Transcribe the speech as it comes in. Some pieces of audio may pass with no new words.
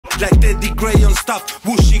like GREYRACHA on stuff.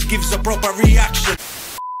 Whooshy gives a proper reaction.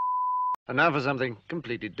 And now for something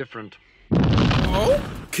completely different.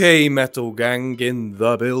 Okay, Metal Gang in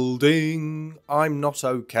the building. I'm Not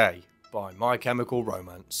Okay by My Chemical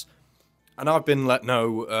Romance. And I've been let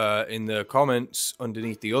know in the comments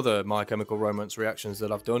underneath the other My Chemical Romance reactions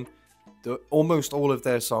that I've done that almost all of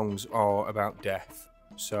their songs are about death.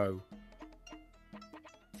 So,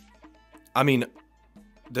 I mean,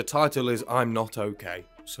 the title is I'm Not Okay,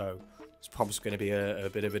 so it's probably going to be a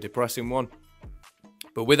bit of a depressing one.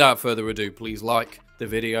 But without further ado, please like the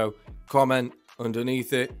video, comment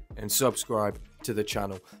underneath it, and subscribe to the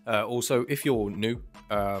channel. Also, if you're new,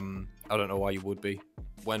 I don't know why you would be.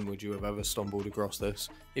 When would you have ever stumbled across this?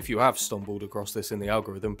 If you have stumbled across this in the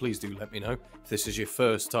algorithm, please do let me know if this is your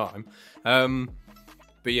first time.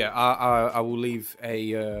 But yeah, I will leave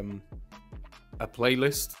a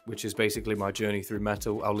playlist, which is basically my journey through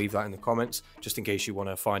metal. I'll leave that in the comments, just in case you want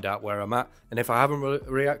to find out where I'm at. And if I haven't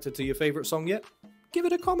reacted to your favourite song yet, give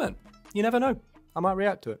it a comment. You never know. I might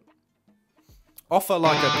react to it. Offer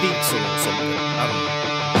like a pizza or something. I don't know.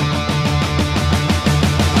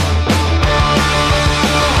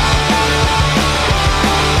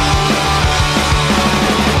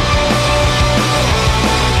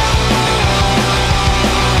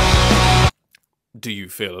 Do you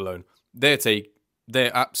feel alone?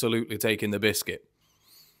 They're absolutely taking the biscuit.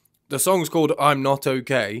 The song's called I'm Not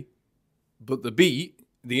Okay, but the beat,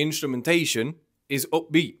 the instrumentation is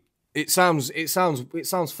upbeat. It sounds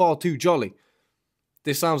far too jolly.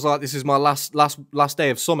 This sounds like this is my last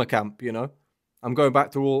day of summer camp, you know? I'm going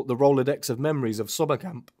back through all the Rolodex of memories of summer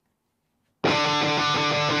camp.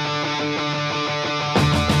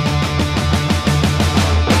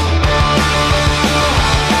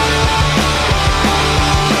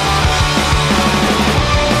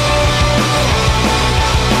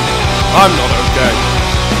 I'm not okay.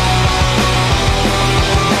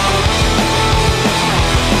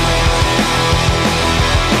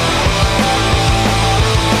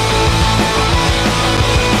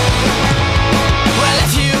 Well,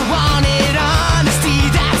 if you wanted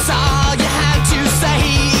honesty, that's all you had to say.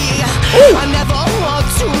 Ooh. I never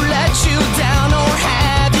want to let you down or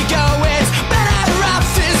have you go. It's better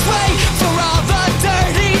off this way for all the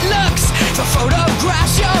dirty looks, the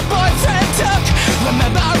photographs your boyfriend took.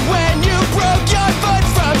 Remember when you broke your foot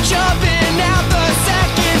from jumping out the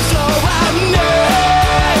second floor? I'm not okay.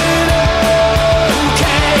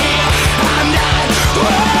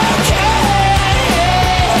 I'm not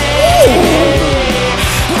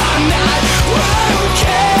okay. I'm not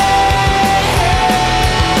okay.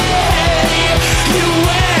 You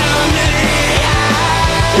wear me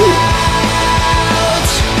out.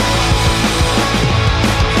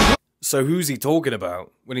 So who's he talking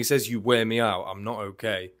about when he says you wear me out? I'm not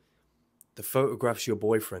okay. The photographs your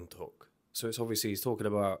boyfriend took. So it's obviously he's talking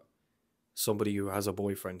about somebody who has a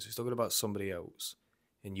boyfriend. So he's talking about somebody else.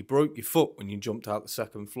 And you broke your foot when you jumped out the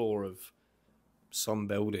second floor of some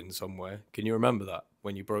building somewhere. Can you remember that?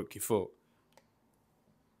 When you broke your foot?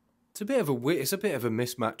 It's a bit of a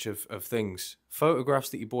mismatch of things. Photographs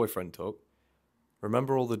that your boyfriend took.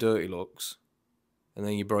 Remember all the dirty looks. And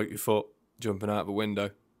then you broke your foot jumping out of a window.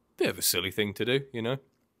 Bit of a silly thing to do, you know.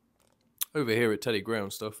 Over here at Teddy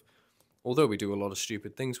Ground stuff, although we do a lot of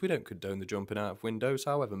stupid things, we don't condone the jumping out of windows,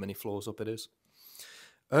 however many floors up it is.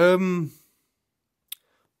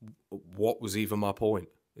 What was even my point?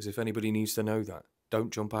 Is if anybody needs to know that,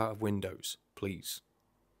 don't jump out of windows, please.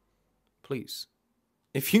 Please.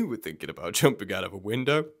 If you were thinking about jumping out of a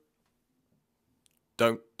window,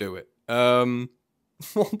 don't do it. What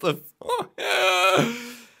the fuck?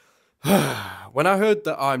 When I heard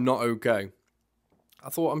that I'm not okay, I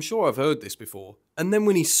thought, I'm sure I've heard this before. And then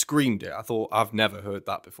when he screamed it, I thought, I've never heard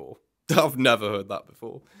that before. I've never heard that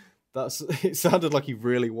before. It sounded like he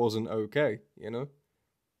really wasn't okay, you know?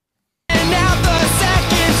 And now the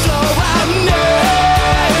second floor, I'm not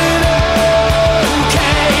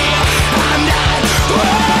okay. I'm not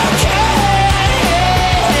okay.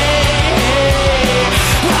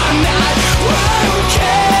 I'm not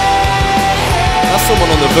okay. That's someone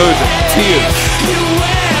on the verge of tears.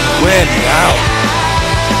 Wear me out.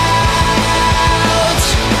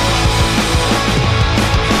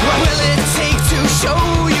 What will it take to show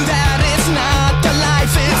you that it's not the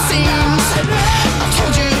life it seems? I've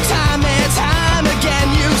told you time and time again,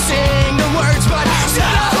 you sing the words, but still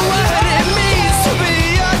know what it means to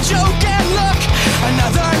be a joke. And look,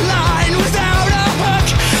 another line without a hook.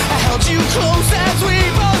 I held you close as we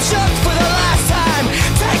both shook for the last time.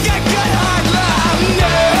 Take a good hard look. I'm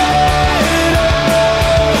not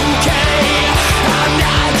okay.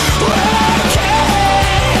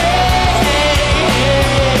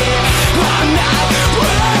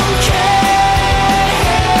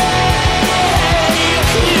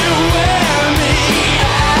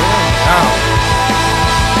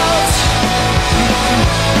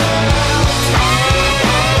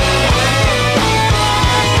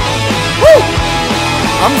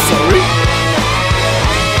 I'm sorry.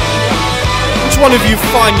 Which one of you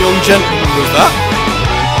fine young gentlemen was that?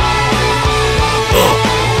 Ugh.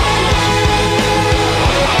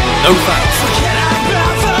 No thanks. Forget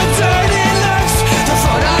about the dirty looks, the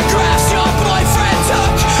photographs your boyfriend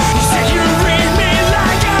took. You said you read me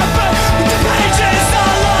like a book, with the pages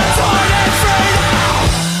all torn and frayed.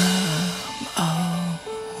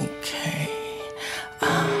 Okay.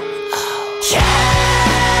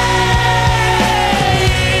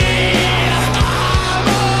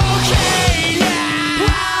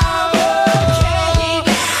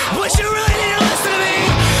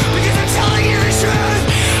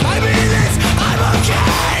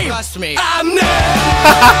 Me. I'm not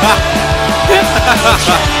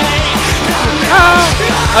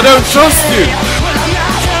I don't trust you. Well, I'm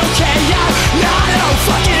not okay. I'm not, I don't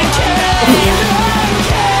fucking care.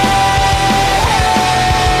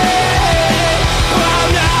 I'm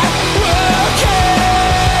not okay.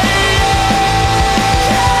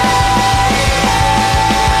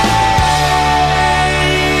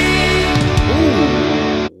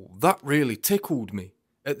 Ooh, that really tickled me.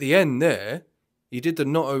 At the end there, he did the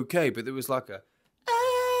not okay, but there was like a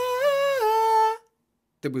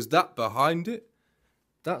there was that behind it.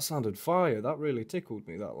 That sounded fire. That really tickled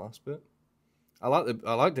me, that last bit. I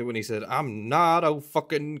liked it when he said, I'm not a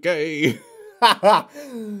fucking gay. But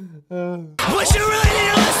you really need to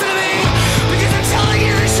listen to me, because I'm telling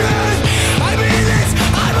you the truth. I mean this,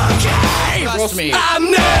 I'm okay. Trust me.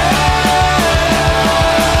 I'm not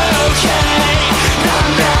okay. I'm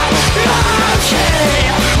not okay.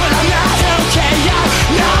 Well, I'm not okay.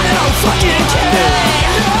 I'm not, I don't fucking care.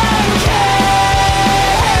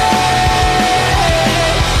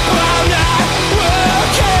 I'm not okay.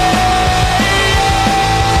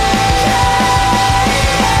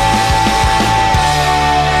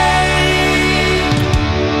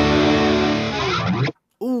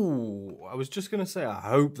 Ooh, I was just gonna say,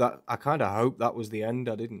 I kind of hope that was the end.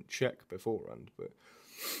 I didn't check beforehand, but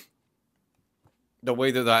the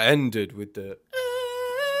way that ended with the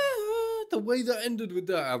way that ended with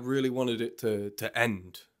that, I really wanted it to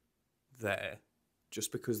end there,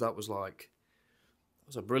 just because that was a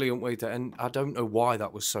brilliant way to end. I don't know why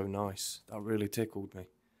that was so nice. That really tickled me,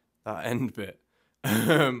 that end bit.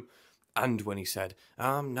 And when he said,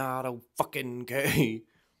 I'm not a fucking gay.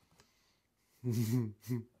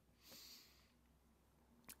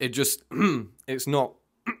 It just, it's not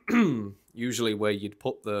usually where you'd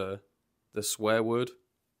put the swear word.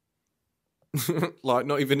 Like,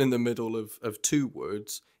 not even in the middle of two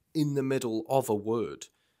words, in the middle of a word.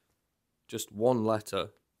 Just one letter,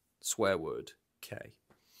 swear word, K.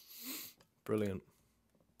 Brilliant.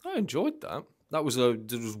 I enjoyed that. That was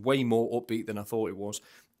way more upbeat than I thought it was.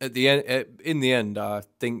 At the end, in the end, I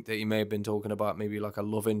think that he may have been talking about maybe like a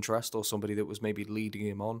love interest or somebody that was maybe leading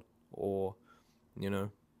him on, or, you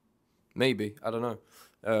know, maybe, I don't know.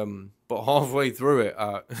 But halfway through it,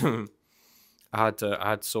 I had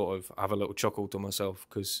to sort of have a little chuckle to myself,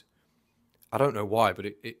 because I don't know why, but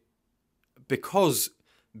because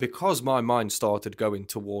my mind started going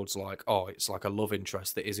towards like, oh, it's like a love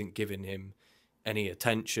interest that isn't giving him any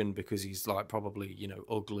attention because he's like probably, you know,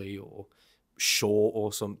 ugly or short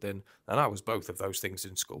or something. And I was both of those things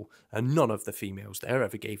in school, and none of the females there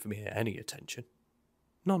ever gave me any attention.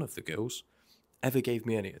 None of the girls ever gave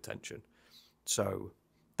me any attention. So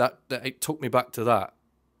that it took me back to that.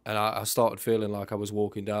 And I started feeling like I was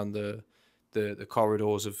walking down the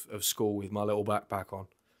corridors of school with my little backpack on.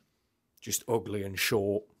 Just ugly and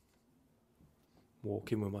short.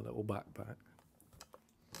 Walking with my little backpack.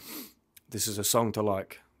 This is a song to,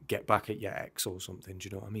 like, get back at your ex or something, do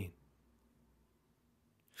you know what I mean?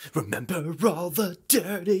 Remember all the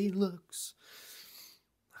dirty looks.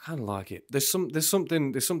 I kind of like it. There's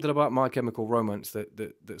something about My Chemical Romance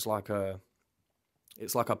that's like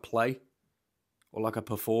it's like a play. Or like a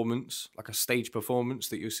performance, like a stage performance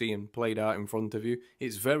that you're seeing played out in front of you.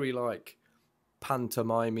 It's very like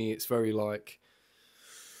pantomime-y. It's very like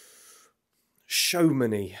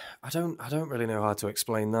showman-y. I don't really know how to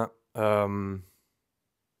explain that. But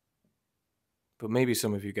maybe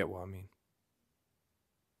some of you get what I mean.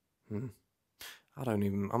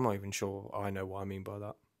 I'm not even sure I know what I mean by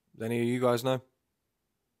that. Does any of you guys know?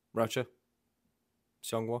 Racha?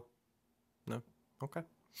 Seonghwa? No? Okay.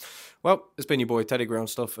 Well, it's been your boy Teddy Ground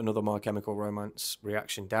Stuff, another My Chemical Romance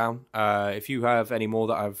reaction down. If you have any more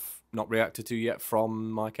that I've not reacted to yet from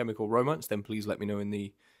My Chemical Romance, then please let me know in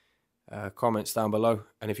the comments down below.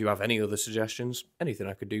 And if you have any other suggestions, anything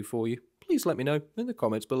I could do for you, please let me know in the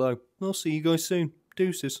comments below. I'll see you guys soon.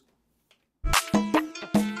 Deuces.